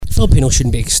Filipinos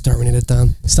shouldn't be exterminated,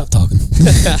 Dan. Stop talking.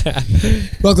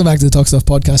 Welcome back to the Talk Stuff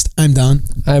podcast. I'm Dan.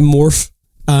 I'm Morph.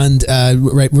 And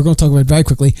right, we're going to talk about very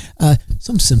quickly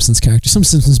some Simpsons characters, some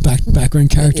Simpsons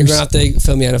background characters. You're going to have to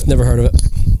fill me in. I've never heard of it.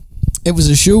 It was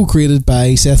a show created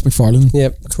by Seth MacFarlane.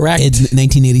 Yep, correct. In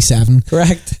 1987.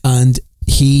 Correct. And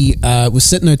he was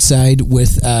sitting outside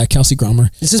with Kelsey Grammer.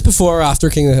 Is this before or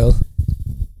after King of the Hill?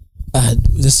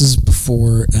 This is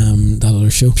before that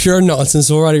other show. Pure nonsense.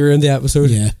 Already ruined the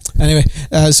episode. Yeah. Anyway,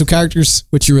 so characters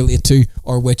which you relate to,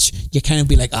 or which you kind of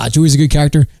be like, Joey's a good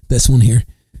character. This one here.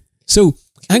 So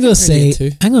I'm gonna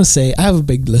say, I have a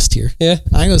big list here. Yeah.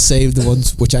 I'm gonna say the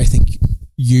ones which I think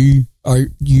you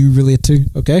relate to.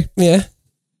 Okay. Yeah.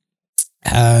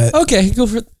 Okay, go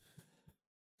for it.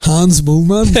 Hans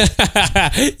Moleman.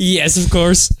 Yes, of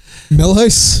course.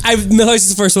 Milhouse. Milhouse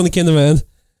is the first one that came to mind.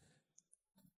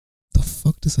 The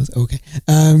fuck does that? Okay.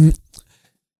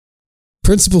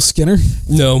 Principal Skinner.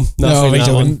 No, I'm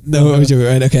joking. No, I'm joking.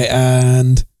 Right. Okay.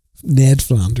 And Ned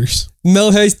Flanders.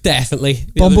 Milhouse, definitely.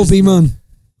 Bumblebee Man.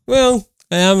 Well,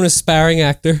 I am an aspiring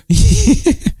actor.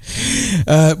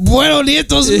 Buenos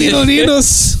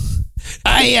días.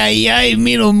 Ay,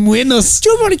 miro buenos. Do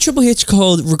you know what Triple H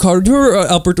called Ricardo? Do you remember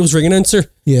Alberto's ring announcer?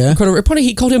 Yeah. Ricardo, apparently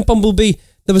he called him Bumblebee.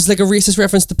 There was like a racist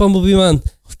reference to Bumblebee Man.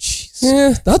 Oh, jeez.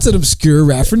 Yeah. That's an obscure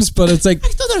reference, but it's like... I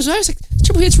thought that was right. I was like,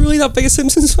 Triple H really that big a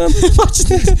Simpsons fan? Watch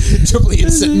this. Triple H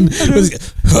sitting...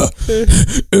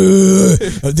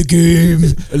 the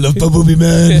game. I love Bumblebee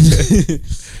Man.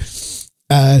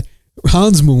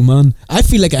 Hans Moleman. I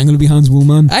feel like I'm going to be Hans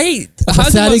Moleman.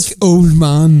 Pathetic old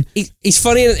man. He's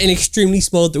funny in extremely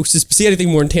small doses, but see anything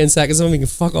more than 10 seconds of him, he can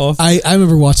fuck off. I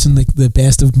remember watching like the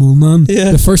best of Moleman.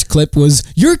 Yeah. The first clip was,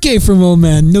 you're gay for Mole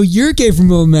Man. No, you're gay for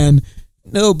Mole Man.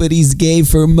 Nobody's gay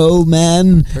for Mole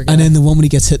Man. And then the one when he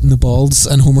gets hit in the balls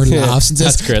and Homer laughs and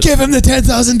says, give him the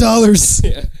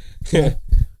 $10,000. Yeah.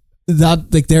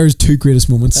 That, like, there's two greatest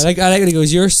moments. I like when he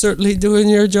goes, you're certainly doing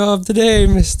your job today,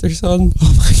 Mr. Son.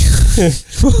 Oh my god.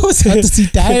 What was that? Does he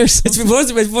die or something?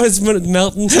 It's when it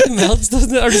melting. Something melts,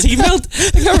 doesn't it? Or does he melt?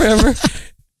 I can't remember.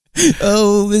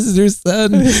 Oh, Mr.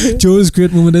 Son. Joe's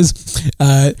great moment is,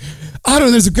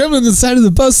 there's a gremlin on the side of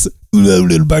the bus. Hello,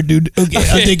 little bad dude. Okay,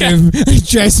 I'll take him. And he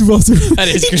drives him off the road. That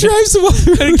is great. He drives him off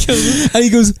the road. And he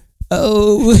goes,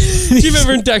 oh. Do you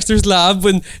remember in Dexter's Lab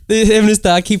when him and his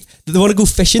dad they want to go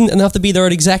fishing and have to be there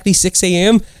at exactly 6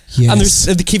 a.m. Yes.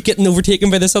 And they keep getting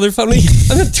overtaken by this other family.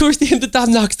 And then towards the end, the dad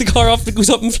knocks the car off and it goes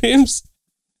up in flames.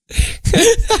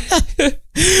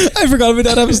 I forgot about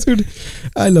that episode.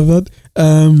 I love that.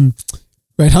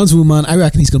 Right, Hans Moleman. I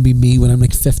reckon he's going to be me when I'm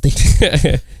like 50.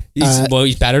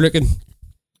 He's better looking.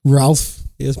 Ralph.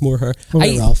 He has more hair.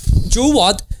 Ralph. Joe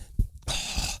what?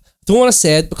 Don't want to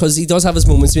say it because he does have his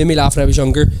moments. He made me laugh when I was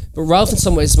younger. But Ralph, in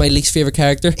some ways, is my least favorite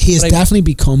character. He has definitely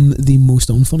become the most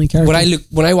unfunny character.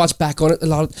 When I watch back on it,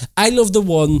 I love the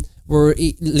one where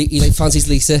he like fancies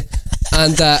Lisa,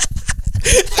 and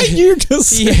you're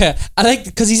just I like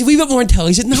because he's a wee bit more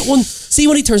intelligent in that one. See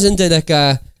when he turns into like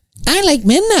I like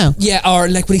men now. Yeah, or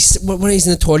like when he's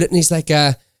in the toilet and he's like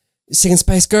singing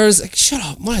Spice Girls. Like, shut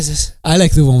up! What is this? I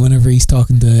like the one whenever he's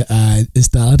talking to his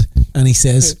dad and he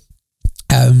says.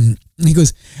 He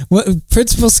goes, "What,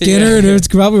 Principal Skinner and Ernst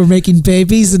Grumman were making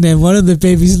babies, and then one of the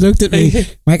babies looked at me,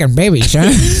 making babies,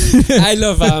 huh?" I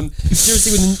love. Did you ever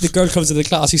see when the girl comes into the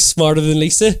class who's smarter than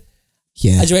Lisa?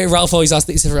 Yeah. And Ralph always asks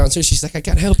Lisa for answers. She's like, "I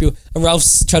can't help you," and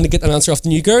Ralph's trying to get an answer off the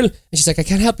new girl, and she's like, "I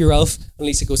can't help you, Ralph." And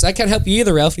Lisa goes, "I can't help you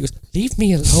either, Ralph." And he goes, "Leave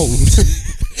me alone."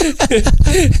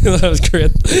 That was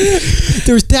great.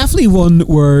 There was definitely one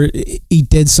where he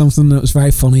did something that was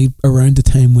very funny around the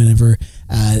time whenever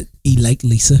he liked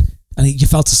Lisa, and you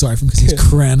felt so sorry for him because he was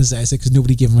crying his eyes out because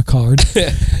nobody gave him a card.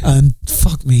 And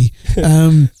fuck me.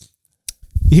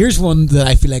 Here's one that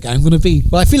I feel like I'm going to be.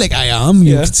 Well, I feel like I am.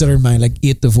 You consider my like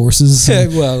 8 divorces,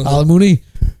 alimony.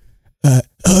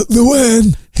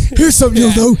 Luann, here's something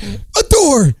you'll know: a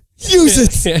door.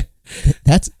 Use it.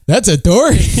 That's a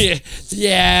door.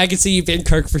 Yeah, I can see you being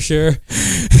Kirk for sure.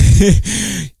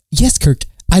 Yes, Kirk.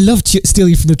 I love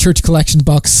stealing from the church collection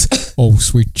box. Oh,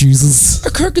 sweet Jesus. Are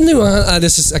Kirk and Luann,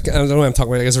 this is, I don't know what I'm talking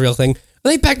about, like it's a real thing.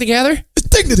 Are they back together? It's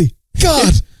dignity.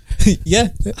 God. Yeah.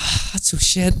 That's so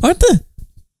shit. Aren't they?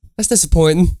 That's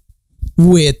disappointing.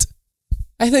 Wait.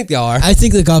 I think they are. I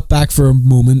think they got back for a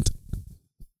moment.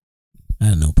 I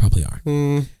don't know, probably are.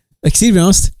 Like, see, to be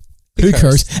honest, who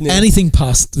cares? Yeah. Anything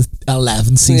past the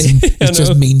 11th season, it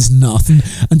just means nothing.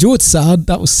 And Joe, it's sad,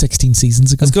 that was 16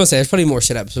 seasons ago. I was going to say, there's probably more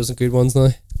shit episodes than good ones now.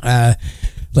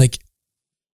 Like,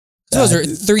 so is there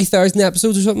 3,000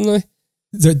 episodes or something now?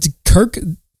 Kirk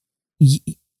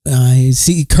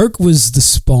was the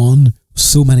spawn of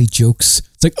so many jokes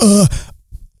It's like,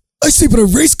 I sleep in a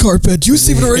race car bed. Do you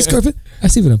sleep in a race car bed? I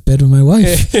sleep in a bed with my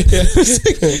wife.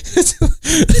 It's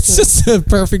just a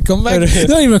perfect comeback.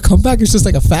 Not even a comeback. It's just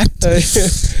like a fact.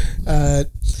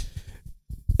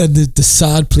 And the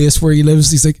sad place where he lives,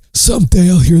 he's like,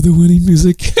 someday I'll hear the winning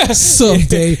music.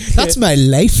 Someday. That's my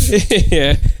life.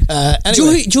 Yeah. Anyway. Do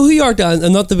you know who you are, Dan?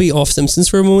 And not to be off Simpsons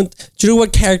for a moment. Do you know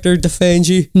what character defends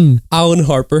you? Alan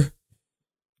Harper.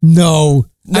 No.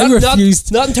 I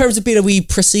refused. Not in terms of being a wee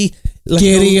prissy. Like,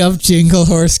 Giddy up, jingle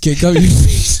horse, kick up your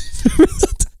feet.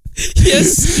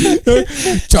 Yes.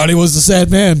 Johnny was the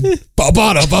sad man.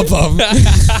 Ba-ba-da-ba-bum.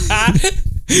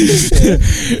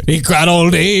 He cried all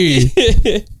day.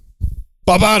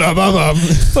 Ba-ba-da-ba-bum.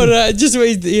 But just the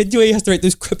way he has to write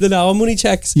those cryptid alimony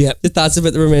checks. Yep. That's a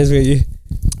bit that reminds me of you.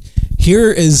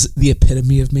 Here is the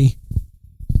epitome of me.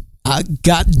 I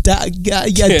got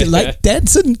like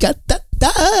dancing. Got that.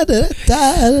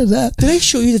 Did I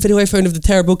show you the video I found of the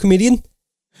terrible comedian?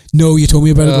 No, you told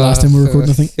me about it the last time we were recording,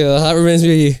 I think. Yeah, that reminds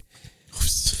me of you.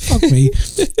 Fuck me.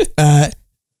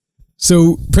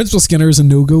 So, Principal Skinner is a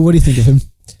no-go. What do you think of him?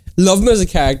 Love him as a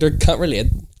character. Can't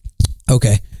relate.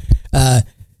 Okay.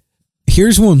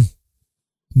 Here's one.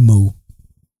 Mo.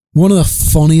 One of the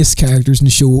funniest characters in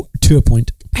the show to a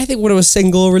point. I think when I was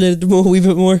single, related to Mo a wee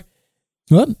bit more.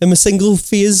 What? In my single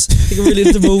phase, I think I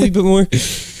related to Mo a wee bit more.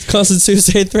 Constant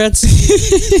suicide threats.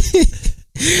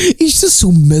 He's just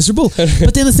so miserable.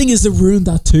 But then the thing is, they ruined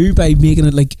that too by making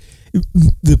it like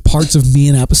the parts of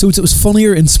main episodes. It was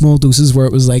funnier in small doses where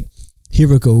it was like, here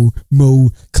we go, Mo,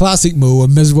 classic Mo, a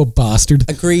miserable bastard.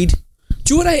 Agreed.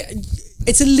 Do you know what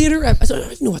it's a later, I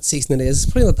don't even know what season it is.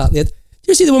 It's probably not that late. Do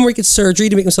you see the one where he gets surgery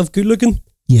to make himself good looking?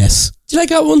 Yes. Do you like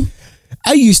that one?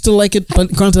 I used to like it,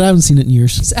 but granted I haven't seen it in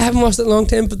years. I haven't watched it in a long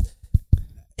time, but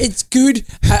it's good.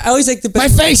 I always like the bit. My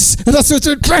face! And that's what's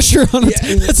putting pressure on it.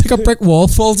 Yeah. It's like a brick wall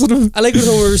falls on him. I like when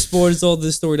Homer responds all the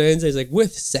storylines. He's like,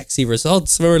 with sexy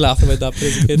results. I remember laughing about that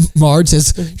as a kid. Marge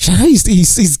says,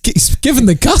 he's given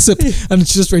the gossip, and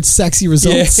it's just right sexy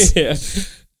results. Yeah.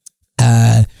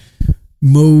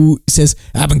 Mo says,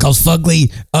 I've been called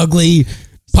fugly, ugly,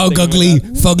 pug ugly,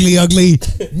 fugly ugly,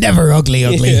 never ugly.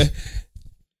 Yeah.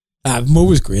 Mo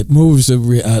was great. Mo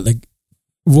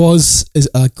was is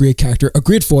a great character, a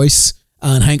great voice,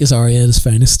 and Hank Azaria at his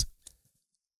finest.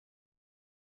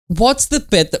 What's the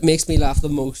bit that makes me laugh the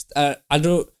most? I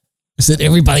don't. Is that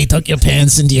everybody tuck your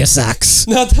pants into your socks?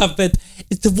 Not that bit.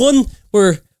 It's the one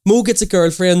where Mo gets a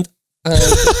girlfriend and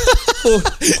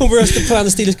Homer has to plan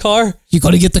to steal his car. You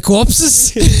gotta get the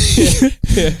corpses.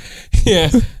 Yeah.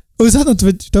 Oh, is that not the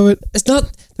bit? It's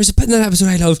not. There's a bit in that episode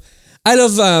I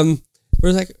love.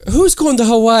 We're like, who's going to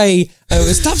Hawaii?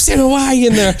 Stop saying Hawaii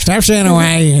in there. Stop saying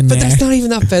Hawaii in there. But that's not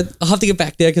even that bit. I'll have to get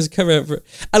back there because I can't remember.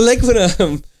 I like when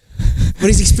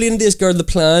he's explaining to this girl the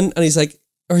plan, and he's like,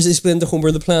 or is he explaining to Homer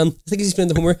the plan? I think he's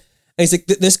explaining to Homer, and he's like,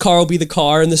 this car will be the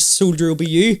car, and this soldier will be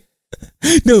you.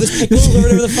 No, this pickle, or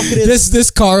whatever the fuck it is.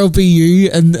 This car will be you,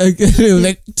 and like,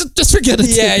 just forget it.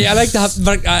 Yeah, I like that.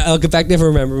 But I'll get back. Never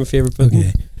remember my favorite bit.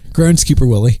 Okay. Groundskeeper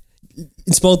Willie.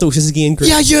 In small doses again.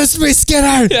 Great. Yeah, used me,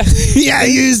 Skinner. Yeah,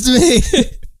 used me.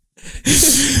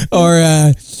 Or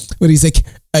when he's like,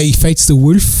 he fights the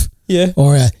wolf. Yeah.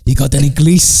 Or you got any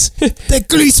grease? They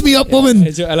grease me up, woman.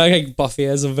 I like Buffy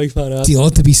as a big fan of that. He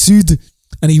ought to be sued.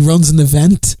 And he runs in the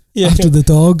vent after the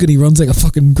dog, and he runs like a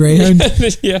fucking greyhound.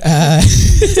 Yeah.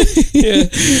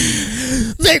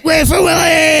 Make way for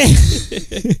Willie.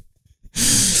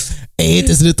 I hate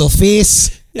his little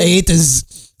face. I hate his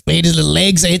little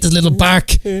legs. I hate his little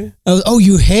bark. Oh,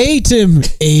 you hate him.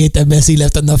 I hate the mess he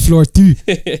left on the floor too.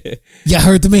 You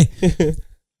heard me.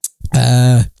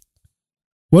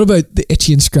 What about the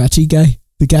Itchy and Scratchy guy?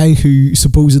 The guy who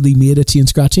supposedly made Itchy and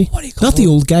Scratchy? What do you call Not the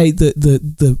old guy,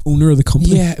 the owner of the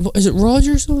company. Yeah, is it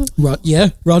Roger or something?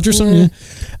 Roger or something.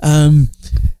 Yeah.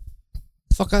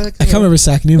 Fuck, I can't remember his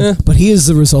second name, but he is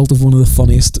the result of one of the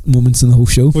funniest moments in the whole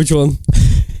show. Which one?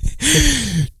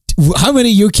 How many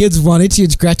of you kids want Itchy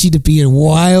and Scratchy to be in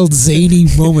wild, zany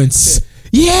moments?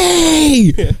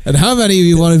 Yay! And how many of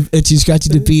you want Itchy and Scratchy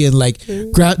to be in like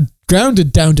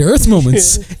grounded, down to earth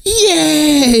moments?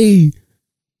 Yay!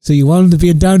 So you want them to be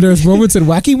in down to earth moments and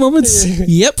wacky moments?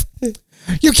 Yep.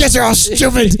 You kids are all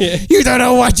stupid. You don't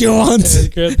know what you want.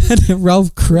 And then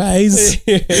Ralph cries.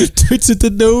 Toots it to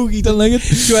no, he don't like it.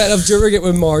 Do you ever get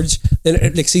with Marge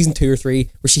in like season 2 or 3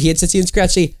 where she hates Itchy and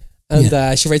Scratchy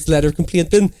and she writes the letter of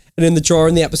complaint in, and in the drawer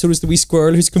in the episode is the wee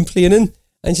squirrel who's complaining,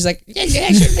 and she's like, yeah,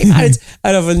 shouldn't be mad.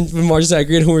 I know when Marge is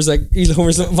angry and Homer's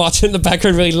watching in the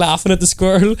background really laughing at the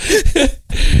squirrel.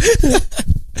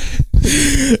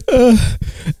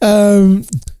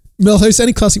 Milhouse,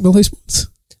 any classic Milhouse moments?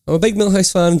 I'm a big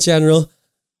Milhouse fan in general.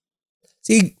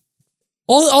 See,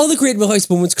 all the great Millhouse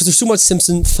moments, because there's so much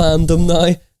Simpson fandom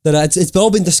now that it's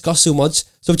all been discussed so much.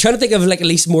 So I'm trying to think of like at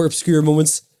least more obscure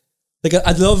moments. Like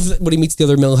I'd love when he meets the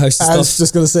other Millhouse and I was stuff.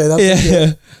 just going to say that.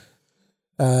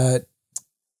 Yeah.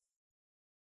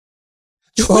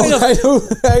 I know.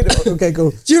 Okay,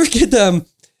 go. Do you ever get the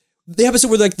episode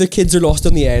where like the kids are lost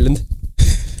on the island?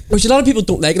 Which a lot of people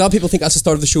don't like. A lot of people think that's the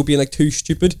start of the show being like too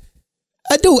stupid.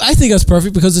 I think that's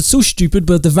perfect because it's so stupid,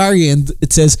 but at the very end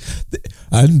it says,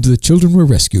 and the children were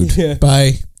rescued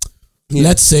by,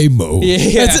 let's say, Mo.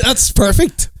 Yeah. That's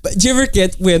perfect. But do you ever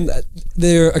get when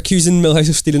they're accusing Millhouse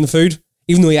of stealing the food,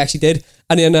 even though he actually did,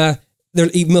 and then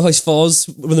Millhouse falls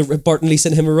when Bart and Lisa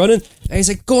and him are running, and he's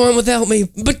like, go on without me,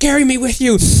 but carry me with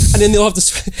you. And then they'll have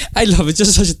to I love it,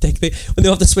 just such a dick thing, when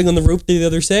they'll have to swing on the rope to the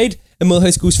other side, and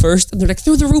Millhouse goes first, and they're like,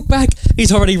 throw the rope back.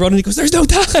 He's already running, he goes, there's no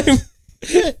time.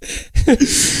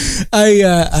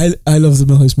 I love the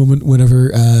Millhouse moment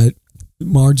whenever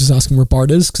Marge is asking where Bart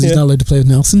is because he's not allowed to play with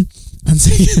Nelson, and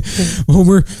say,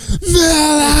 Homer,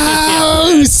 Millhouse.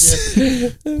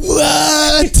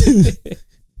 What?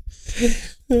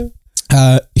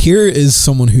 Here is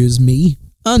someone who is me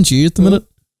and you at the minute,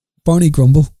 Barney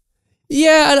Grumble.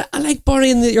 Yeah, I like Barney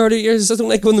in the early years. I don't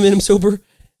like when they made him sober.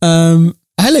 I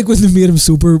like when they made him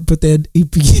sober, but then he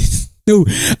begins. No,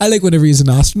 I like whenever he's an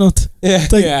astronaut. Yeah,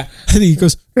 like, yeah. And he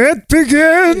goes, it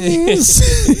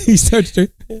begins. He starts to.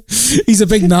 He's a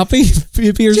big nappy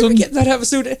baby or Did you ever something. get that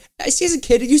episode? I see as a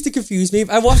kid, it used to confuse me.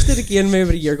 I watched it again maybe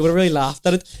about a year ago and I really laughed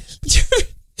at it. But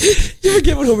you ever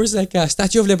get when Homer's like,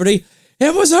 Statue of Liberty?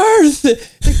 It was Earth!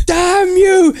 Like, damn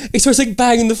you! He starts like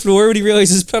banging the floor when he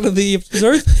realises Planet of the Apes was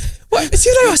Earth. What? See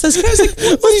what I asked this guy? I was like,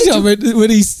 what are you talking about when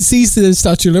he sees the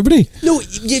Statue of Liberty? No,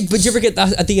 but you ever get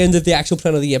that at the end of the actual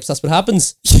Planet of the Apes? That's what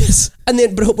happens. Yes. And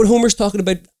then, but when Homer's talking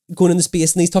about going into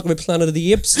space and he's talking about Planet of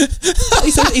the Apes,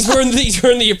 he's wearing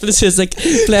the ape that says like,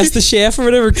 bless the chef or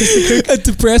whatever, kiss the cook. At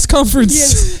the press conference.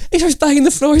 Yes. He starts banging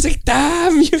the floor. He's like,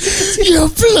 damn you. You're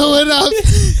blowing up.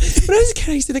 When I was a kid,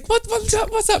 I used to think,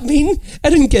 what's that mean? I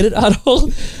didn't get it at all.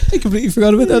 I completely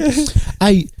forgot about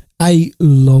that. I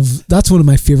love, that's one of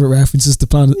my favourite references to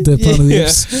Planet of the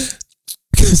Apes.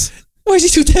 Because why is he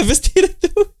so devastated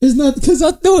though? Isn't that because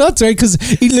that's right, because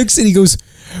he looks and he goes,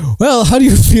 well, how do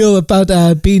you feel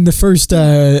about being the first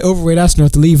overweight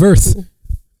astronaut to leave Earth?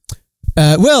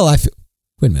 Well, I feel,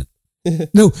 wait a minute.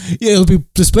 No, yeah, it'll be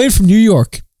displayed from New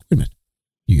York. Wait a minute.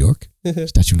 New York?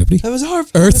 Statue of Liberty? That was our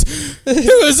Earth?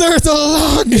 It was Earth all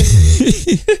along.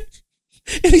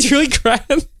 And he's really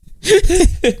crying.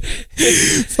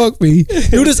 Fuck me.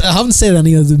 Notice I haven't said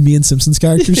any of the main Simpsons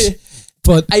characters,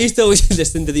 but I used to always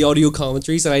listen to the audio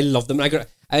commentaries and I love them.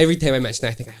 Every time I mention it,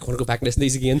 I think I want to go back and listen to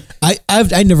these again. I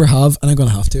never have, and I'm going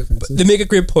to have to. But they make a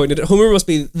great point that Homer must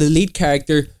be the lead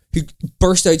character who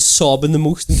burst out sobbing the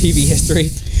most in TV history.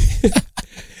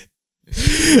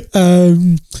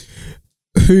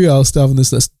 Who else do I have on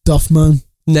this list? Duffman.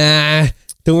 Nah,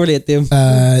 don't relate to him.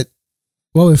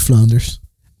 What about Flanders?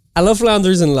 I love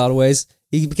Flanders in a lot of ways.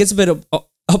 He gets a bit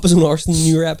up his own arse in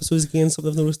newer episodes again,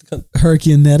 something I've noticed.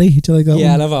 Hurricane Nettie, do you like that one?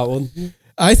 Yeah, I love that one.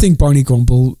 I think Barney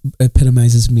Grumble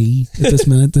epitomizes me at this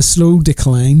minute. The slow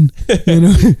decline, you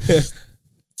know.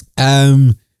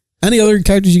 Any other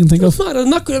characters you can think of? I'm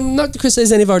not to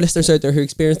criticise any of our listeners out there who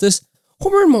experienced this.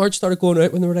 Homer and Marge started going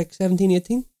out when they were like 17,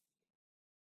 18.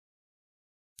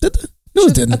 Did they? No,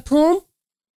 it didn't. At prom?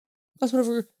 That's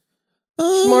whenever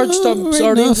Marge started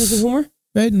with Homer.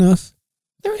 Right enough.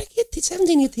 They were like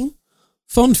 17, 18.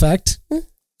 Fun fact.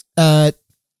 Did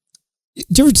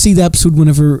you ever see the episode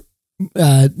whenever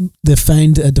they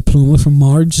found a diploma from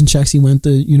Marge and she actually went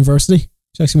to university?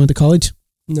 She actually went to college?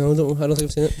 No, I don't think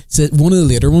I've seen it. It's one of the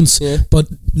later ones. Yeah. But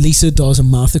Lisa does a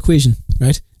math equation,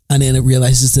 right? And then it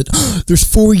realizes that there's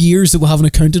 4 years that we haven't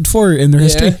accounted for in their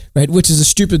history, right? Which is a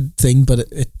stupid thing, but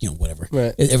it whatever.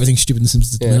 Right. Everything's stupid in The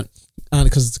Simpsons at the minute. And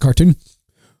because it's a cartoon.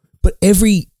 But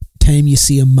every time you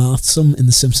see a math sum in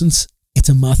The Simpsons, it's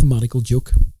a mathematical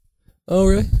joke. Oh,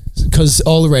 really? Because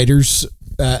all the writers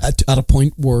at a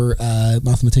point were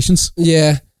mathematicians.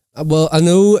 Yeah. Well, I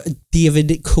know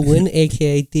David Cohen,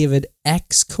 aka David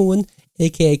X Cohen,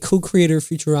 aka co-creator of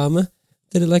Futurama,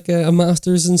 did like a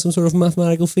master's in some sort of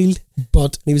mathematical field.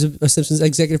 But he was a Simpsons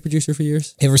executive producer for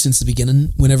years. Ever since the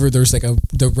beginning, whenever there's like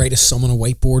they write a sum on a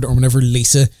whiteboard, or whenever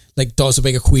Lisa like does a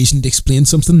big equation to explain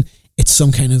something, it's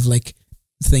some kind of like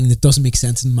thing that doesn't make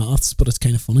sense in maths, but it's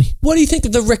kind of funny. What do you think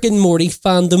of the Rick and Morty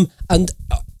fandom? And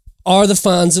are the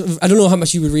fans of, I don't know how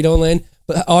much you would read online,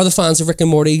 but are the fans of Rick and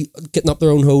Morty getting up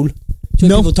their own hole? Do you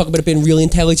know people talk about it being really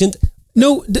intelligent?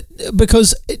 No,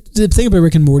 because the thing about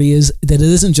Rick and Morty is that it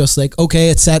isn't just like, okay,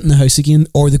 it's set in the house again,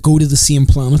 or they go to the same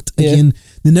planet again.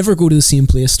 They never go to the same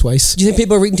place twice. Do you think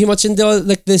people are reading too much into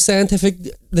like the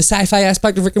sci-fi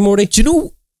aspect of Rick and Morty? Do you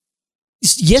know?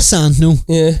 Yes and no.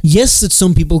 Yeah. Yes, that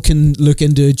some people can look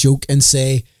into a joke and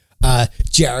say,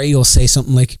 Jerry will say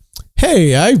something like,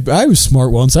 hey, I was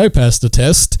smart once, I passed the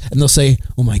test. And they'll say,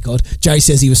 oh my God, Jerry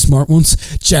says he was smart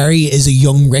once. Jerry is a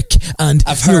young Rick. And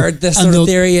I've heard this sort of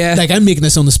theory, yeah. Like, I'm making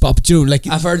this on the spot, but you know, like,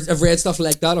 I've read stuff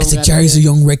like that on it's like Jerry's a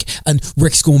young Rick, and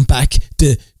Rick's going back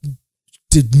to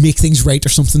make things right or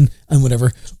something and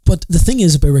whatever. But the thing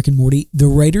is about Rick and Morty, the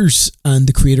writers and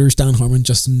the creators, Dan Harmon,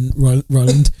 Justin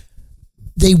Roiland,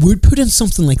 they would put in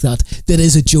something like that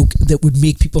is a joke that would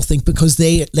make people think, because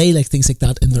they like things like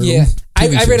that in their own.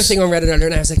 I read a thing on Reddit earlier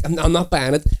and I was like, I'm not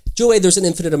buying it. Joey, there's an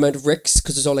infinite amount of Ricks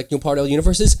because there's all like parallel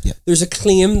universes. Yeah. There's a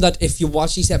claim that if you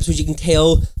watch these episodes, you can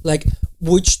tell like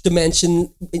which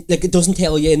dimension, like it doesn't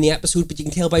tell you in the episode, but you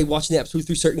can tell by watching the episode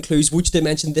through certain clues which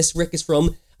dimension this Rick is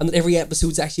from, and that every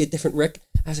episode's actually a different Rick.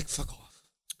 I was like, fuck off.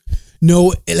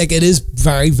 No, like it is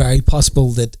very, very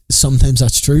possible that sometimes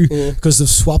that's true because they've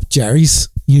swapped Jerrys.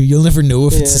 You'll never know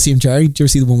if it's the same Jerry. Do you ever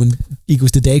see the one when he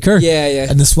goes to daycare? Yeah.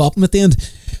 And they swap him at the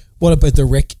end. What about the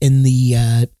Rick in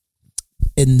the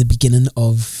beginning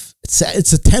of it's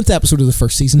the 10th episode of the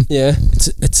first season? Yeah.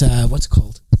 It's what's it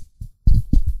called?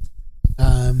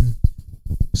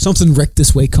 Something Rick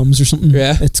This Way Comes or something.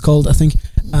 Yeah. It's called, I think.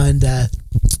 And it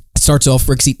starts off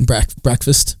Rick's eating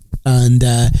breakfast. And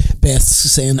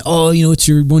Beth's saying, oh, it's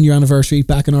your 1 year anniversary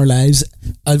back in our lives.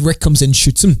 Rick comes in,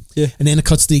 shoots him. Yeah. And then it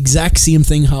cuts the exact same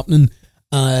thing happening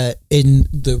in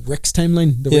the Rick's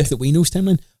timeline, the Rick that we know's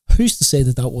timeline. Who's to say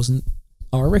that wasn't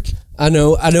our Rick? I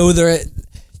know there.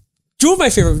 Do you know my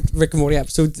favourite Rick and Morty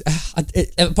episode?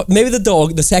 Maybe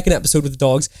the second episode with the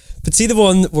dogs. But see the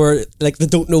one where like they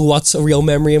don't know what's a real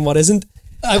memory and what isn't?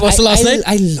 I watched it last night.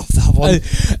 I love that one.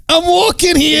 I'm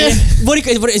walking here. Yeah. What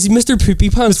is it, Mr. Poopy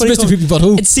Pants? It's Mr. Poopy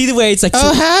Butthole. And see the way it's like,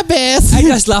 oh, hi, Beth. I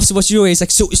just laugh so much. It's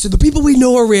like, so the people we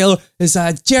know are real is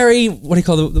Jerry, what do you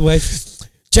call the wife?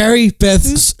 Jerry, Beth,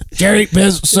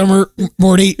 Summer,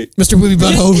 Morty, Mr. Poopy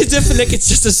Butthole. It's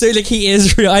just a like he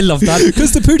is real. I love that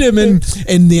because they put him in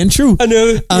the intro. I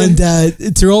know,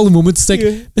 and through all the moments, it's like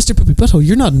Mr. Poopy Butthole,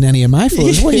 you're not in any of my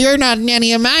photos. Well, you're not in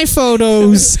any of my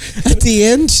photos. At the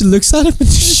end, she looks at him and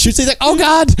shoots. He's like, "Oh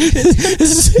God,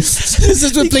 this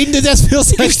is what bleeding to death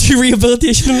feels like."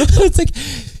 Rehabilitation. It's like.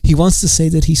 He wants to say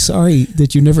that he's sorry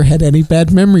that you never had any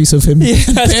bad memories of him. Yeah,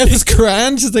 Beth's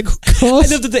crying. She's like, oh God. I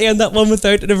loved that they end that one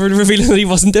without ever revealing that he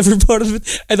wasn't ever part of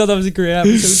it. I thought that was a great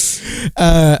episode.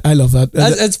 I love that.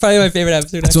 That's probably my favourite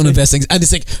episode. It's one of the best things. And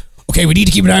it's like, okay, we need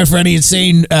to keep an eye out for any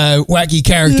insane, wacky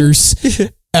characters.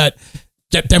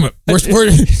 Damn it.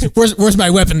 Where's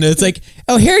my weapon? It's like,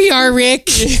 oh, here you are, Rick.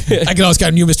 I can always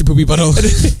count on you, Mr. Poopy Butthole.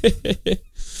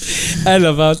 I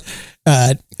love that.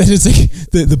 And it's like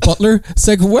the butler. It's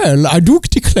like, well, I do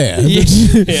declare. Yeah.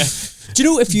 Do you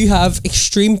know if you have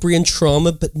extreme brain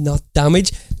trauma but not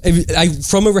damage? I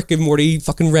from a Rick and Morty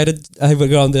fucking Reddit. I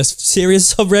got on this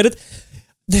serious subreddit.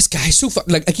 This guy's so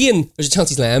like again. There's a chance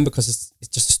he's lying because it's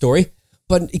just a story.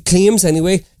 But he claims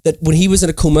anyway that when he was in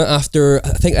a coma after I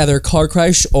think either a car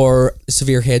crash or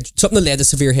something that led to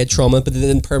severe head trauma, but it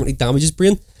didn't permanently damage his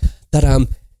brain. That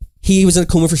he was in a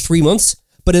coma for 3 months.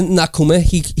 But in that coma,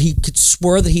 he could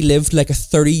swear that he lived like a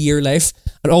 30-year life,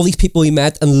 and all these people he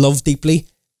met and loved deeply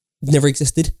never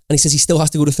existed. And he says he still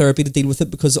has to go to therapy to deal with it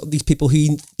because these people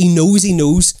he knows,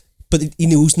 but he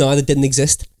knows now that didn't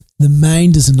exist. The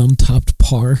mind is an untapped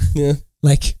power. Yeah.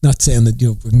 Like, not saying that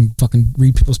we can fucking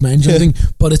read people's minds or anything,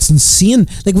 but it's insane.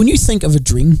 Like when you think of a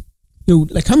dream,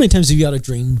 like how many times have you had a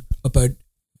dream about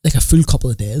like a full couple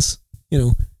of days?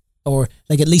 Or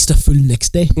like at least a full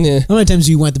next day. Yeah. How many times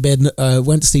you went to bed,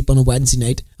 went to sleep on a Wednesday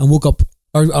night and woke up,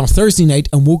 or on a Thursday night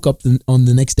and woke up on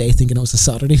the next day thinking it was a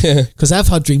Saturday? Because I've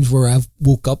had dreams where I've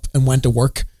woke up and went to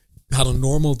work, had a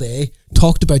normal day,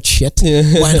 talked about shit,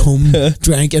 went home,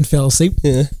 drank and fell asleep.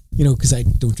 Yeah. Because I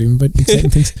don't dream about exciting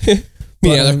things.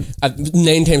 But,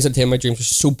 9 times out of 10 my dreams are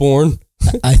so boring.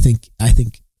 I think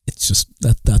it's just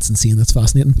that's insane. That's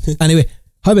fascinating. Anyway,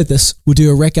 how about this? We'll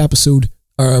do a Rick episode.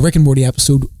 Or a Rick and Morty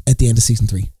episode at the end of season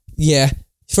 3. Yeah,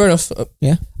 fair enough.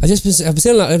 Yeah, I've been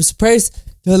saying a lot. I'm surprised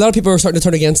a lot of people are starting to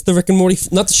turn against the Rick and Morty,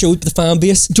 not the show, but the fan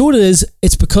base. Do you know what it is?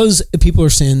 It's because people are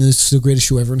saying this is the greatest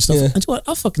show ever and stuff. Yeah. And you know what?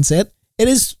 I'll fucking say it. It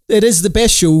is the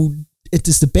best show. It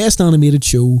is the best animated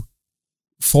show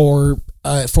for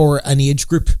an age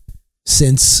group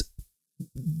since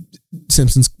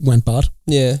Simpsons went bad.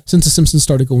 Yeah, since the Simpsons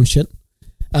started going shit.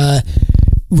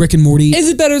 Rick and Morty. Is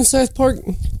it better than South Park?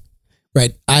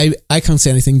 Right. I can't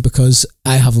say anything because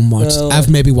I haven't watched. Well, I've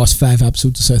maybe watched 5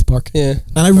 episodes of South Park. Yeah.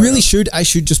 And I really should. I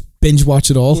should just binge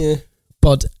watch it all. Yeah.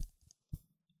 But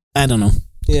I don't know.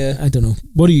 Yeah. I don't know.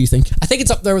 What do you think? I think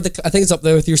it's up there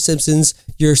with your Simpsons,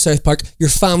 your South Park, your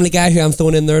Family Guy, who I'm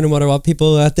throwing in there no matter what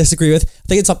people disagree with. I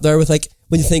think it's up there with like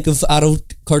when you think of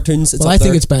adult cartoons. It's Well, up I think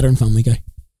there. it's better than Family Guy.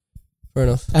 Fair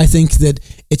enough. I think that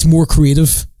it's more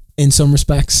creative in some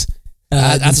respects.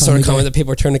 That's the sort of comment that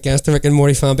people are turning against the Rick and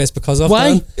Morty fan base because of.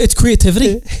 Why? Man. It's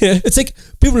creativity. It's like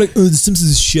people are like, oh, The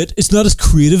Simpsons is shit. It's not as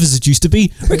creative as it used to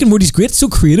be. Rick and Morty's great. It's so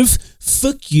creative.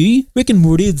 Fuck you, Rick and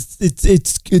Morty.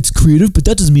 It's creative, but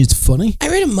that doesn't mean it's funny. I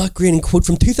read a Matt Groening quote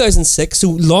from 2006, so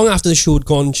long after the show had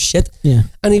gone shit. Yeah.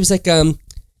 And he was like,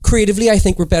 creatively, I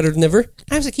think we're better than ever.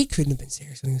 I was like, he couldn't have been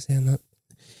serious when he was saying that.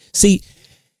 See,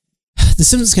 The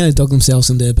Simpsons kind of dug themselves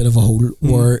into a bit of a hole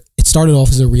where it started off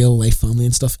as a real life family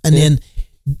and stuff, and then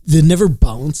they never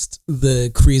balanced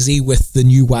the crazy with the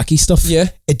new wacky stuff. Yeah.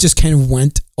 It just kind of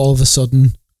went all of a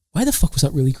sudden. Why the fuck was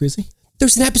that really crazy?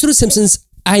 There's an episode of Simpsons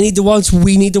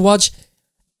we need to watch,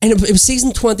 and it was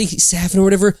season 27 or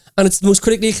whatever, and it's the most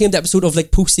critically acclaimed episode of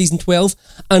like post season 12.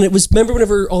 And it was, remember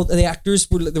whenever all the actors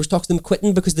were, there was talks of them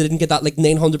quitting because they didn't get that like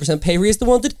 900% pay raise they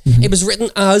wanted. It was written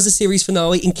as a series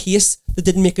finale in case they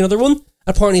didn't make another one.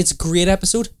 Apparently it's a great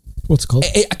episode. What's it called?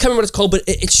 I can't remember what it's called, but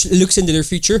it looks into their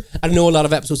future. I know a lot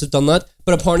of episodes have done that,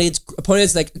 but apparently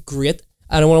it's like great.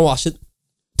 I don't want to watch it.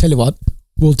 Tell you what,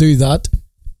 we'll do that.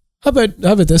 How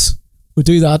about this? We'll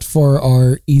do that for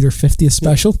our either 50th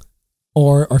special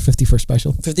or our 51st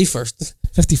special. 51st.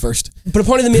 51st. But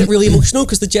apparently they made it really emotional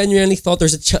because they genuinely thought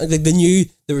there's a chance, like they knew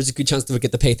there was a good chance they would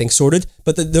get the pay thing sorted,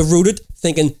 but they wrote it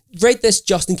thinking, write this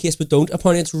just in case we don't.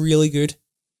 Apparently it's really good.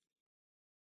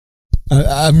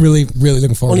 I'm really, really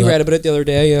looking forward Only to that. read about it the other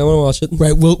day. Yeah, I want to watch it.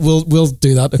 Right, we'll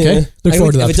do that, okay? Yeah. Look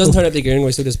forward to that. If it doesn't turn out to be good, I'm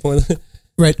going to be so disappointed.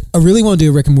 Right, I really want to do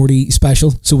a Rick and Morty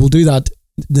special, so we'll do that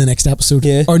the next episode.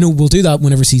 Yeah. Or no, we'll do that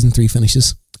whenever season 3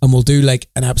 finishes. And we'll do like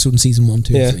an episode in season 1,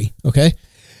 2, and 3. Okay?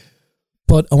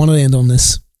 But I want to end on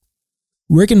this.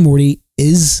 Rick and Morty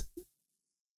is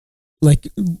like,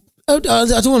 I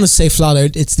don't want to say flat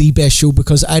out it's the best show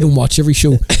because I don't watch every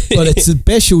show, but it's the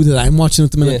best show that I'm watching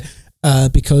at the minute.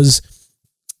 Because,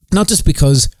 not just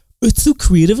because it's so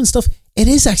creative and stuff, it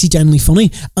is actually genuinely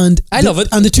funny. And I love it.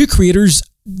 And the two creators,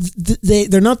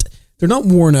 they're not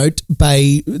worn out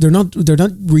by, they're not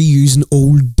reusing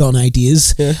old done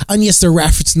ideas. Yeah. And yes, they're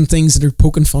referencing things and they're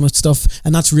poking fun at stuff,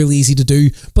 and that's really easy to do,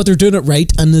 but they're doing it right.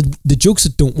 And the jokes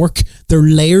that don't work, they're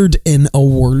layered in a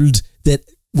world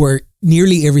where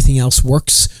nearly everything else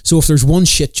works. So if there's one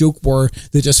shit joke where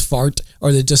they just fart,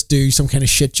 or they just do some kind of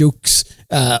shit jokes,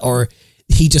 or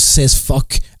he just says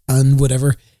fuck and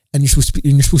whatever, and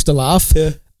you're supposed to laugh.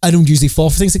 Yeah. I don't usually fall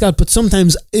for things like that, but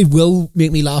sometimes it will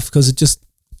make me laugh because it's just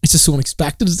so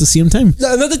unexpected at the same time.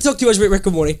 Not to talk too much about Rick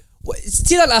and Morty.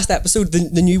 See that last episode,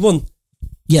 the new one?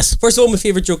 Yes. First of all, my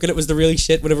favourite joke in it was the really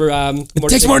shit, whatever. It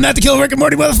takes more than that to kill Rick and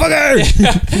Morty, motherfucker!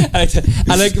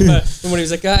 I like when he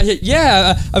was like,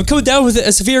 I'm coming down with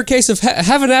a severe case of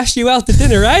having asked you out to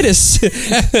dinneritis.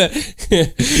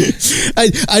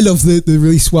 I love the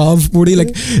really suave Morty,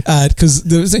 like, because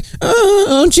there was like,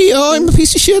 I'm a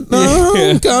piece of shit.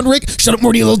 Oh, God, Rick. Shut up,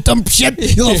 Morty, you little dumb shit,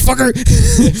 you little fucker.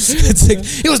 It's like,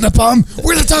 it wasn't a bomb.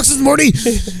 Where are the toxins, Morty?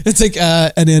 It's like,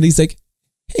 and then he's like,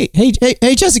 Hey,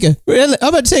 Jessica, I'm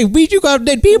about to say, we do go out and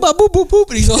date, beep, boop, boop, boop,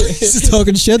 and he's just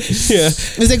talking shit. Yeah.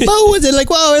 It's like, Bo, is it like,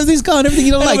 wow, everything's gone, everything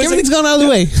you don't like, everything's gone out of the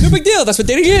way. No big deal, that's what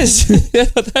dating is.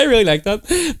 I really like that.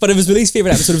 But it was my least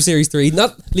favourite episode of series 3.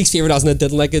 Not least favourite as in I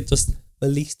didn't like it, just my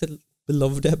least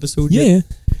beloved episode. Yeah.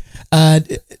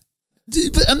 But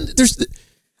there's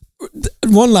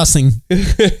one last thing.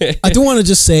 I don't want to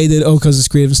just say that, because it's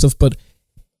creative and stuff, but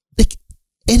like,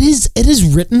 it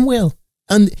is written well.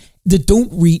 And they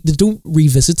don't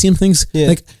revisit same things. Yeah.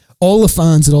 Like all the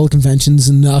fans at all the conventions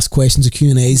and ask questions or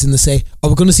Q&As, and they say, "Oh,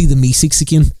 we're going to see the Meeseeks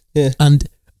again." Yeah. And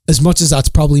as much as that's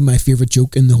probably my favorite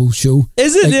joke in the whole show,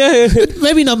 is it? Like, yeah.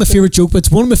 Maybe not my favorite joke, but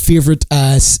it's one of my favorite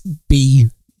B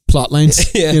plot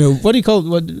lines. Yeah. You know, what do you call it?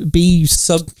 What B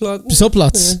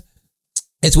subplots? Yeah.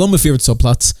 It's one of my favorite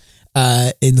subplots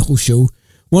in the whole show.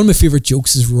 One of my favorite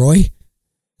jokes is Roy.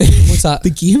 What's that? The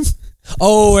game.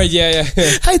 Oh, yeah.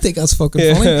 I think that's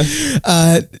fucking funny.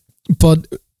 But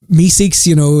Meeseeks,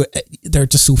 you know, they're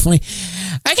just so funny.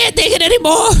 I can't take it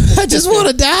anymore. I just want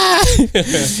to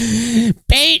die.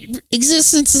 Pain,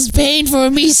 existence is pain for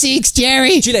Meeseeks,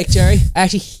 Jerry. Do you like Jerry? I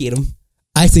actually hate him.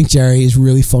 I think Jerry is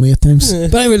really funny at times.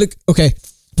 But anyway, look, okay.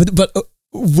 But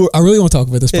I really want to talk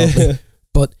about this properly.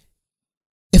 But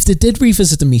if they did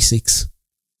revisit the Meeseeks,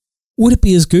 would it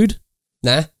be as good?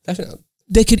 Nah, definitely not.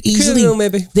 they could easily,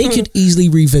 maybe they could easily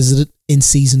revisit it in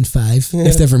season 5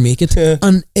 if they ever make it,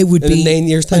 and it would be in 9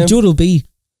 years' time. And Joe, it'll be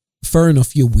fair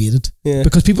enough. You waited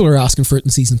because people are asking for it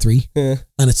in season 3, and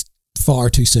it's far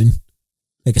too soon.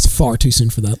 Like it's far too soon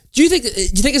for that. Do you think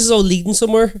this is all leading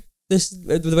somewhere? This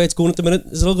the way it's going at the minute,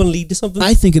 is it all going to lead to something?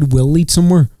 I think it will lead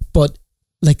somewhere, but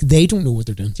like they don't know what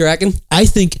they're doing. Do you reckon? I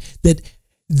think that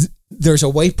there's a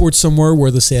whiteboard somewhere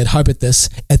where they said, "How about this?"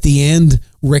 At the end,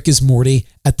 Rick is Morty.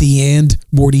 At the end,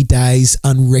 Morty dies,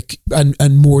 and Rick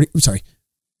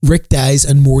dies,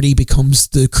 and Morty becomes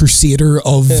the crusader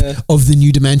of the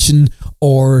new dimension,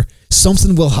 or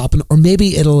something will happen, or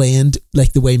maybe it'll end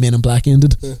like the way Men in Black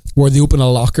ended, where they open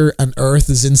a locker and Earth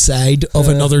is inside of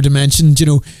another dimension. You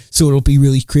know, so it'll be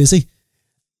really crazy.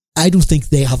 I don't think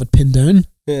they have it pinned down.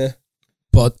 Yeah,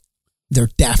 but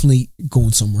they're definitely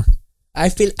going somewhere. I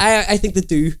think they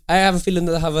do. I have a feeling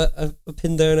that they have a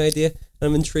pinned down idea, and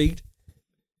I'm intrigued.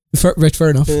 Fair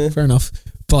enough. Fair enough.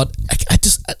 But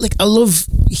I love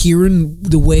hearing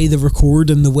the way they record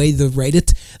and the way they write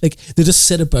it. Like they just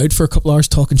sit about for a couple hours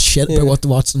talking shit about what they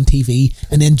watched on TV,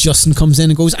 and then Justin comes in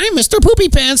and goes, "I'm Mr. Poopy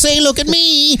Pants. Hey, look at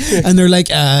me!" And they're like,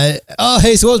 "Oh,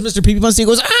 hey, so what's Mr. Poopy Pants?" He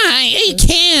goes, "I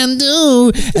can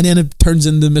do," and then it turns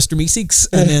into Mr. Meeseeks,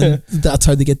 and then that's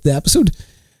how they get the episode.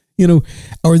 You know,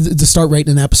 or they start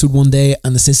writing an episode one day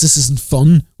and they says, "This isn't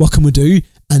fun. What can we do?"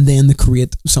 And then they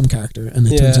create some character and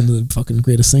it turns into the fucking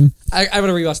greatest thing. I want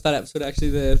to rewatch that episode actually,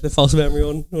 the false memory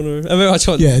one. I watch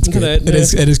it. Yeah, it's great.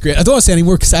 It is great. I don't want to say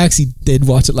anymore because I actually did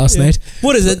watch it last night.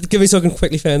 What is it? Give me so I can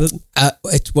quickly find it.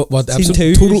 It's what season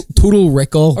episode? 2? Total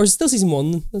Recall. Or is it still season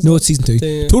 1? No, it's season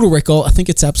 2. Total Recall. I think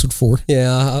it's episode 4.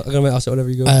 Yeah, I'm gonna watch it whatever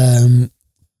you go.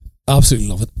 Absolutely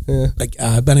love it. Yeah. Like,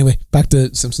 but anyway, back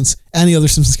to Simpsons. Any other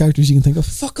Simpsons characters you can think of?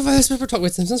 Fuck, if I remember talking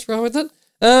about Simpsons, forgot about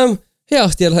that. Yeah,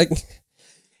 still like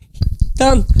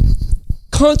Dan.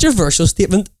 Controversial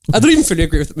statement. I don't even fully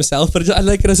agree with it myself, but I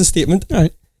like it as a statement. All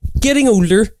right. Getting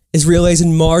older is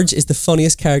realizing Marge is the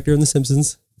funniest character in The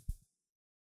Simpsons.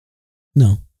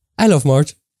 No, I love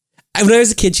Marge. When I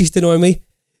was a kid, she used to annoy me.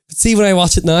 But see, when I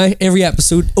watch it now, every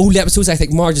episode, old episodes, I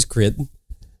think Marge is great.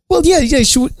 Well, yeah,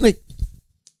 she would like.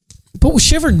 But was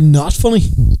she ever not funny?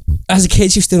 As a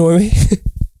kid, she used to annoy me.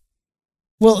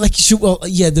 Well, like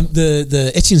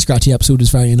the Itchy and Scratchy episode is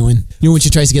very annoying. You know when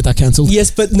she tries to get that cancelled? Yes,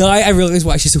 but now I realise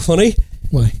why she's so funny.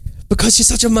 Why? Because she's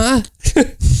such a ma.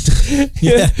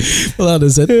 Yeah. Well, that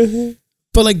is it.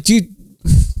 But like,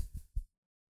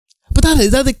 but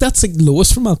that's like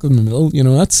Lois from Malcolm in the Middle. You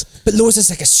know, that's. But Lois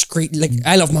is like a screech. Like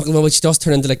I love Malcolm in the Middle, but she does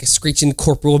turn into like a screeching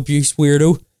corporal abuse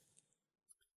weirdo.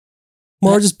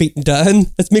 Marge is beaten down.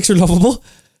 That makes her lovable.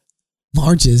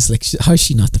 Marge is like, how is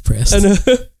she not depressed? I know.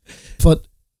 But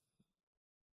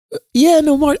yeah,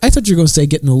 no, Marge. I thought you were going to say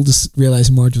getting old to realize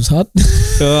Marge was hot.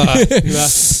 I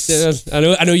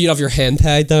know you have your hand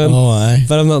tied down. Oh, aye.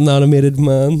 But I'm not an animated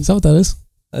man. Is that what that is?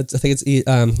 I think it's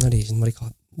not Asian. What do you call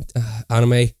it?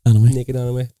 Anime. Naked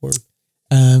anime porn.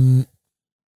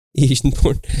 Asian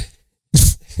porn.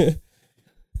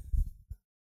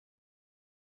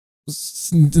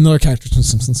 Another character from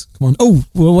Simpsons. Come on. Oh,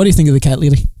 well, what do you think of the cat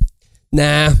lady?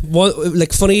 Nah,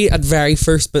 like funny at very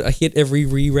first, but I hate every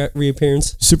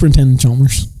reappearance. Superintendent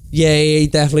Chalmers. Yeah,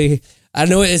 definitely. I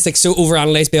know it's like so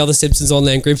overanalyzed by all the Simpsons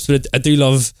online groups, but I do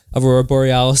love Aurora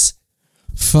Borealis.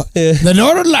 The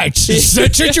Northern Lights is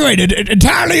situated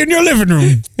entirely in your living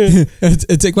room.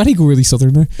 It's like, why do you go really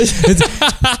southern there? It's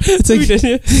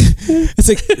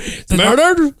like the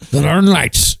Northern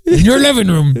Lights in your living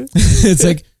room. It's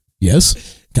like,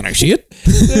 yes. Can I see it?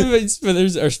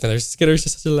 Skinner's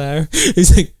just such a liar.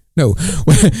 He's like, no.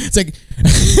 It's like,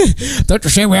 Dr.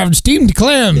 Sam, we're having steamed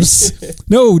clams.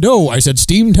 No, I said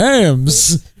steamed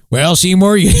hams. Well,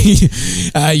 Seymour, you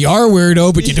are a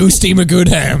weirdo, but you do steam a good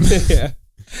ham. Yeah.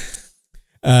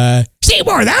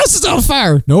 Seymour, the house is on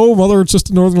fire. No, mother, it's just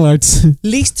the Northern Lights.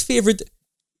 Least favourite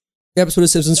episode of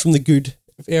Simpsons from the good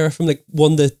era, from like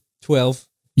 1 to 12.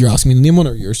 You're asking me to name one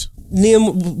or yours?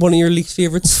 Name one of your least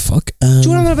favourites. Oh, fuck. Do you know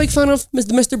what I'm not a big fan of? The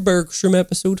Mr. Bergstrom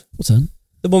episode. What's that?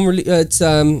 The one where it's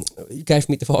guy from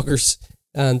Meet the Fockers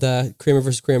and Kramer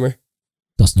versus Kramer.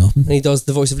 That's nothing. And he does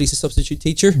the voice of Lisa's substitute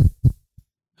teacher.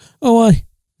 Oh, aye.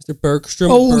 Mr.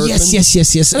 Bergstrom. Oh, Bergman.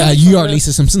 yes. You are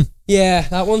Lisa Simpson. Yeah,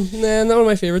 that one. Nah, not one of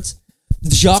my favourites.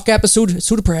 The Jacques episode. It's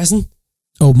so depressing.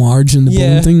 Oh, Marge and the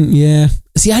bone thing. Yeah.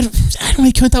 See, I don't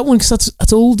really count that one because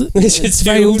that's old. It's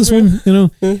very oldest one. You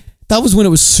know. Yeah. That was when it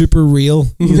was super real.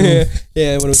 You know?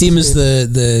 Yeah. When it was same as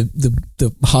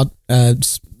the hot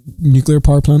nuclear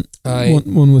power plant.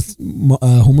 One with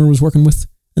Homer was working with,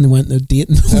 and they went on a date,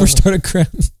 and Homer started crying.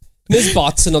 Miss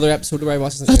Bots, another episode where I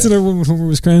watched. That's another one where Homer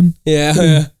was crying.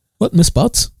 Yeah. What, Miss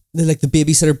Bots? the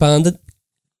babysitter bandit.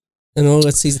 And all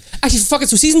that season. Actually, fuck it.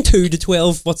 So season 2 to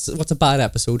 12. What's a bad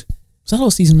episode? Was that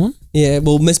all season 1? Yeah.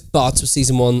 Well, Miss Bots was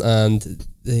season 1, and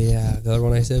the other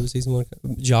one I said was season 1.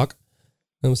 Jock.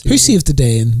 Who saved the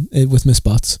day with Miss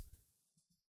Bots?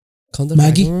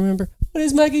 Maggie. I don't remember. What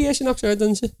is Maggie? Yeah, she knocks her out,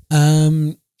 doesn't she?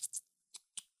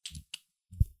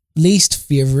 Least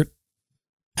favorite.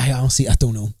 I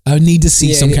don't know. I would need to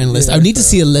see some kind of list. I would need to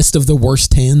see a list of the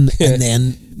worst 10, and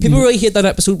then people really hate that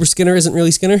episode where Skinner isn't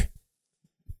really Skinner.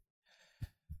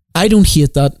 I don't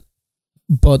hate that,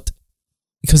 but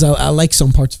because I like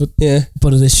some parts of it. Yeah,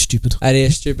 but it is stupid. It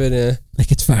is stupid. Yeah, like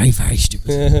it's very, very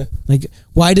stupid. Like,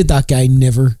 why did that guy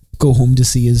never go home to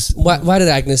see his? Why did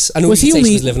Agnes? I know she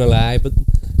was living a lie, but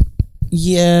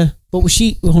yeah, but was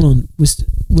she? Hold on, was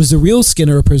the real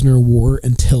Skinner a prisoner of war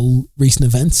until recent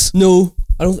events? No,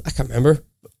 I can't remember.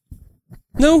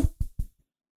 No, I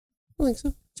don't think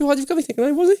so. So what you've got me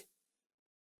thinking? Was he?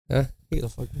 Yeah, he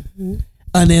got fucking.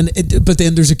 And then, but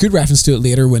then there's a good reference to it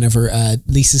later whenever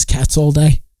Lisa's cats all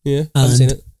die. Yeah, I've seen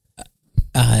it.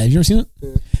 Have you ever seen it?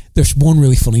 Yeah. There's one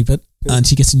really funny bit, and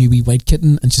she gets a new wee white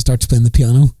kitten, and she starts playing the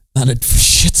piano, and it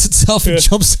shits itself and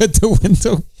jumps out the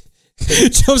window.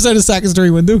 Jumps out a second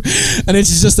story window, and then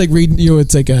she's just like reading,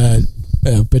 it's like a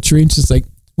obituary, and she's like,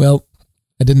 well,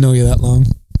 I didn't know you that long.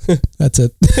 That's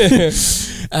it.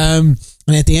 And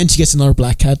at the end, she gets another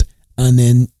black cat, and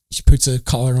then she puts a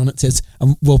collar on it, says,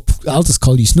 well, I'll just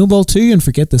call you Snowball too and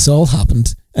forget this all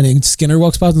happened. And then Skinner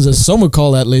walks past and says, some would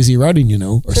call that lazy riding,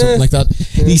 or something like that.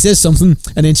 He says something,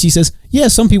 and then she says, yeah,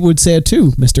 some people would say it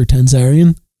too, Mr.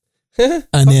 Tanzarian.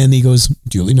 And then he goes,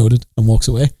 duly noted, and walks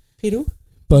away. Pedo?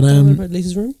 But what about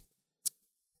Lisa's room?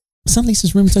 It's not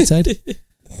Lisa's room, it's outside.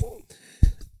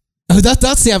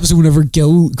 That's the episode whenever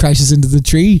Gil crashes into the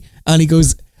tree, and he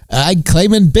goes, I'm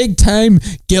claiming big time.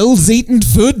 Gil's eating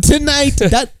food tonight.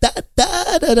 This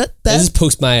is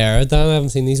post my era, Dan. I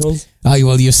haven't seen these ones. Oh,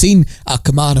 well, you've seen. Oh,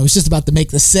 come on. I was just about to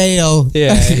make the sale.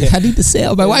 Yeah. I need the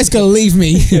sale. My wife's going to leave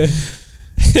me.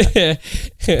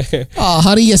 Oh,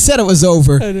 honey, you said it was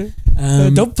over.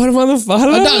 Don't put him on the phone.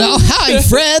 Oh, no. Hi,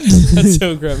 Fred. That's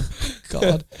so grim.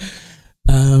 God.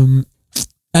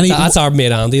 That's our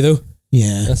mate Andy, though.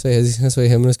 Yeah. That's why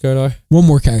him and his girl are. One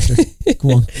more character. Go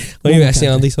on. What are you asking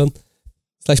Andy, son?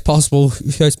 / possible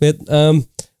housemate. One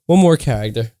more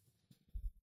character.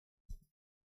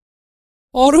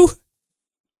 Otto.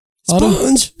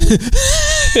 Sponge.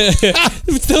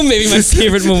 Still maybe my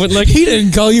favourite moment. Like, he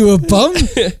didn't call you a bum.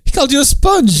 He called you a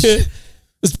sponge. A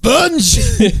sponge.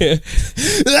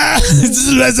 This is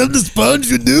the last time the sponge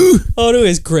would do. Otto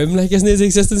is grim. Like, isn't his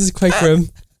existence is quite grim.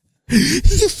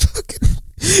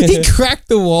 He cracked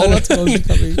the wall. That's all I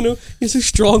know. He's so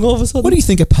strong all of a sudden. What do you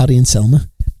think of Patty and Selma?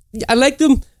 I like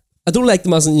them. I don't like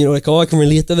them as in, like, I can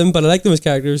relate to them, but I like them as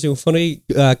characters, funny,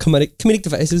 comedic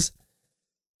devices.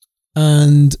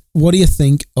 And what do you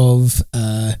think of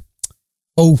I've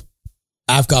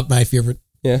got my favourite.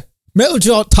 Yeah. Metal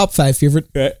Jaw top 5 favourite.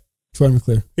 Right. Troy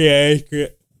McClure. Yeah,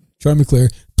 great. Troy McClure.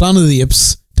 Planet of the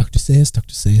Apes. Doctor says.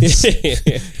 Doctor says.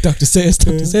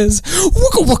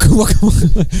 Waka waka waka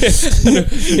waka.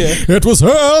 Yeah. It was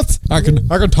Earth. I can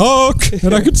talk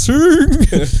and I can sing.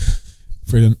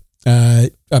 Brilliant.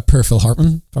 Poor Phil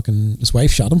Hartman. Fucking his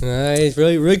wife shot him. He's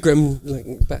really, really grim,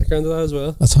 like, background to that as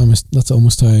well. That's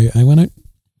almost how I went out.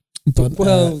 But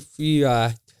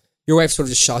your wife sort of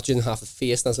just shot you in half the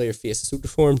face, and that's why your face is so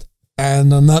deformed.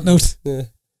 And on that note, yeah.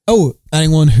 Oh,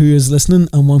 anyone who is listening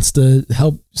and wants to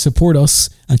help support us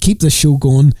and keep this show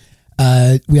going,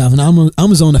 we have an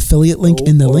Amazon affiliate link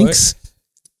in the links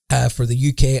for the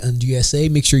UK and USA.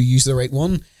 Make sure you use the right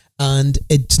one. And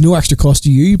it's no extra cost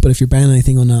to you, but if you're buying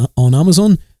anything on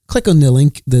Amazon, click on the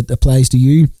link that applies to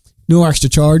you. No extra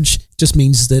charge, just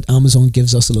means that Amazon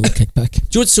gives us a little kickback. Do you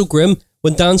know what's so grim?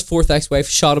 When Dan's fourth ex-wife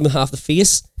shot him in half the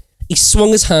face, he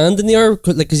swung his hand in the air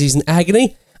because he's in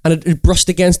agony, and it brushed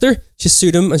against her. She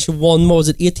sued him, and she won, what was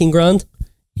it, 18 grand?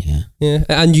 Yeah. Yeah,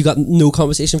 and you got no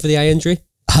compensation for the eye injury?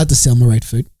 I had to sell my right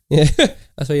foot. Yeah,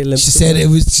 that's why you limped. She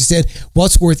said,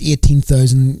 what's worth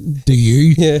 18,000 to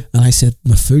you? Yeah. And I said,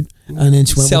 my foot. And then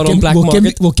she went, sell it on black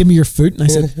market. Give me your foot.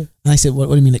 And I said, what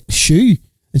do you mean, like shoe?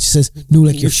 And she says, no,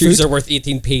 like your shoes foot are worth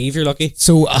 18p if you're lucky.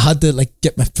 So I had to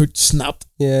get my foot snapped.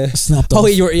 Yeah. Snapped off. Oh,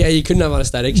 you couldn't have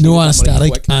anesthetic. No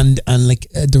anesthetic, and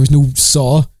there was no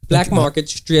saw. Black market,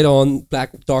 straight on,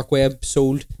 black dark web,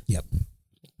 sold. Yep.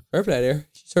 Fair play there.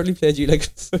 She certainly played you like a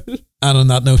fool. And on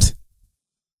that note,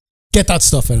 get that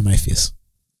stuff out of my face.